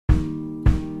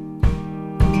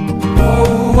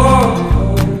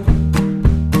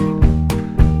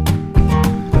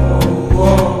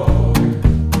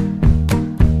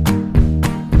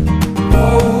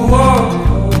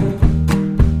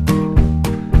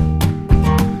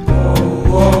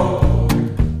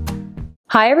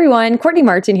Hi everyone, Courtney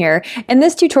Martin here. In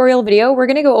this tutorial video, we're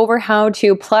going to go over how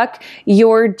to pluck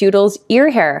your doodle's ear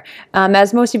hair.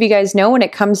 As most of you guys know, when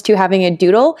it comes to having a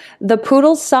doodle, the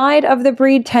poodle side of the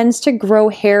breed tends to grow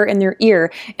hair in their ear.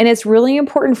 And it's really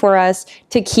important for us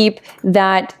to keep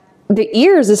the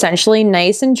ears essentially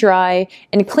nice and dry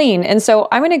and clean. And so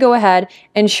I'm going to go ahead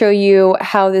and show you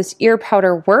how this ear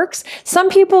powder works. Some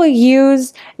people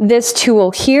use this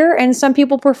tool here and some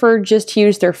people prefer just to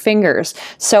use their fingers.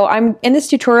 So in this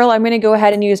tutorial, I'm going to go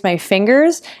ahead and use my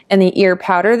fingers and the ear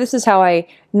powder. This is how I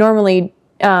normally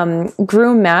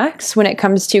groom Max when it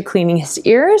comes to cleaning his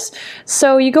ears.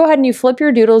 So you go ahead and you flip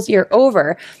your doodle's ear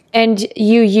over and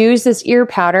you use this ear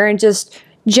powder and just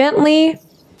gently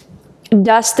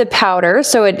dust the powder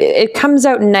so it comes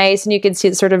out nice and you can see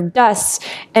it sort of dusts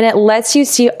and it lets you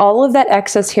see all of that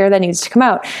excess hair that needs to come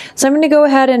out. So I'm going to go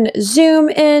ahead and zoom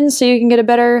in so you can get a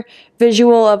better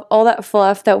visual of all that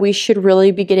fluff that we should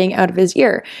really be getting out of his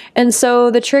ear. And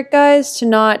so the trick, guys, to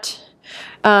not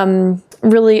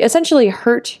really essentially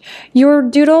hurt your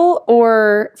doodle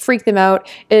or freak them out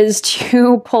is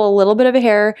to pull a little bit of a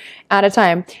hair at a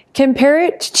time. Compare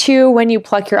it to when you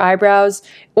pluck your eyebrows,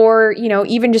 or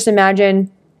even just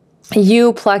imagine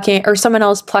you plucking or someone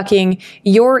else plucking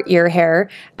your ear hair.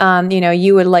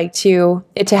 You would like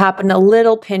it to happen a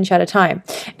little pinch at a time.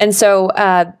 And so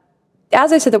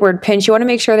as I said the word pinch, you want to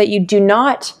make sure that you do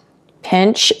not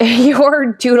pinch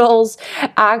your doodle's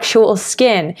actual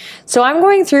skin. So I'm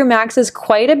going through Max's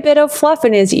quite a bit of fluff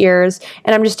in his ears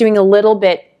and I'm just doing a little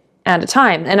bit at a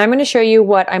time. And I'm going to show you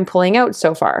what I'm pulling out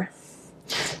so far.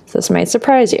 So this might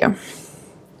surprise you.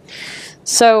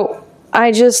 So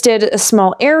I just did a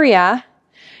small area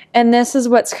and this is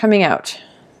what's coming out.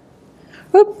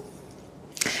 Whoop.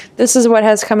 This is what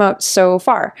has come out so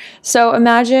far. So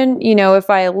imagine, if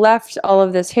I left all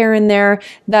of this hair in there,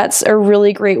 that's a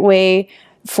really great way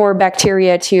for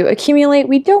bacteria to accumulate.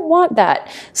 We don't want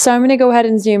that. So I'm going to go ahead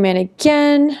and zoom in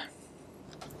again.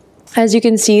 As you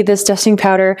can see, this dusting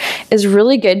powder is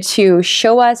really good to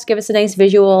show us, give us a nice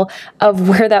visual of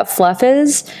where that fluff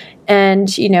is and,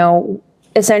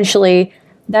 essentially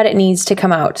that it needs to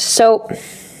come out. So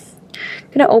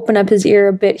I'm going to open up his ear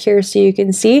a bit here so you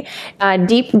can see.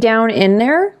 Deep down in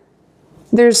there,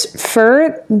 there's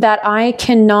fur that I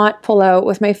cannot pull out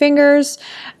with my fingers.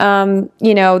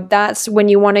 That's when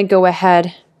you want to go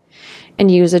ahead and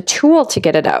use a tool to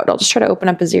get it out. I'll just try to open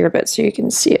up his ear a bit so you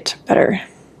can see it better.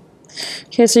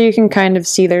 Okay, so you can kind of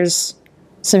see there's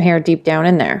some hair deep down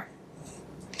in there.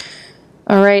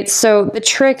 All right, so the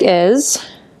trick is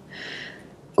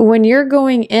when you're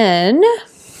going in,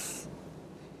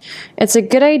 it's a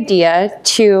good idea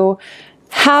to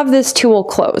have this tool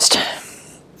closed.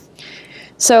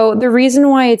 So the reason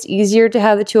why it's easier to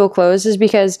have the tool closed is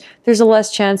because there's a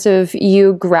less chance of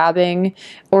you grabbing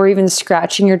or even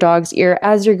scratching your dog's ear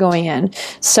as you're going in.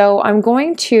 So I'm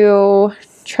going to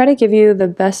try to give you the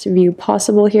best view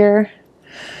possible here.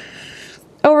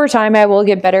 Over time, I will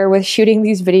get better with shooting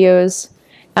these videos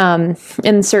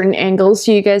in certain angles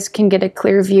so you guys can get a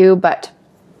clear view, but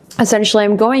essentially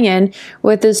I'm going in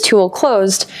with this tool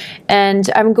closed and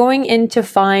I'm going in to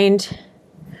find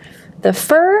the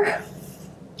fur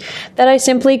that I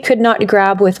simply could not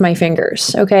grab with my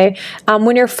fingers, okay?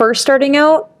 When you're first starting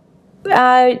out,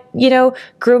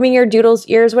 grooming your doodle's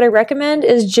ears, what I recommend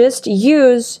is just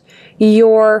use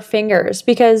your fingers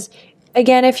because,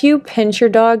 again, if you pinch your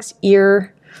dog's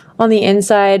ear on the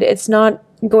inside, it's not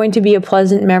going to be a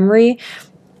pleasant memory.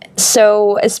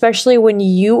 So especially when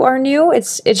you are new,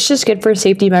 it's just good for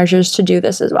safety measures to do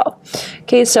this as well.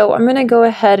 Okay, so I'm going to go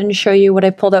ahead and show you what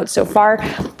I pulled out so far.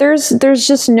 There's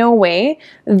just no way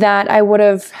that I would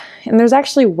have, and there's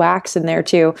actually wax in there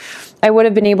too, I would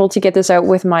have been able to get this out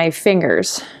with my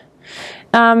fingers.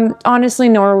 Honestly,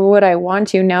 nor would I want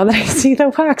to now that I see the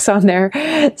wax on there.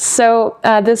 So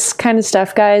this kind of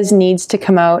stuff, guys, needs to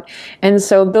come out. And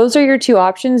so those are your two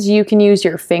options. You can use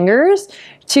your fingers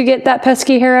to get that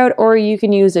pesky hair out, or you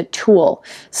can use a tool.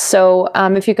 So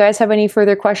if you guys have any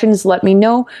further questions, let me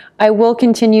know. I will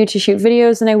continue to shoot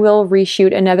videos and I will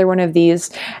reshoot another one of these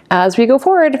as we go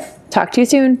forward. Talk to you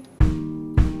soon.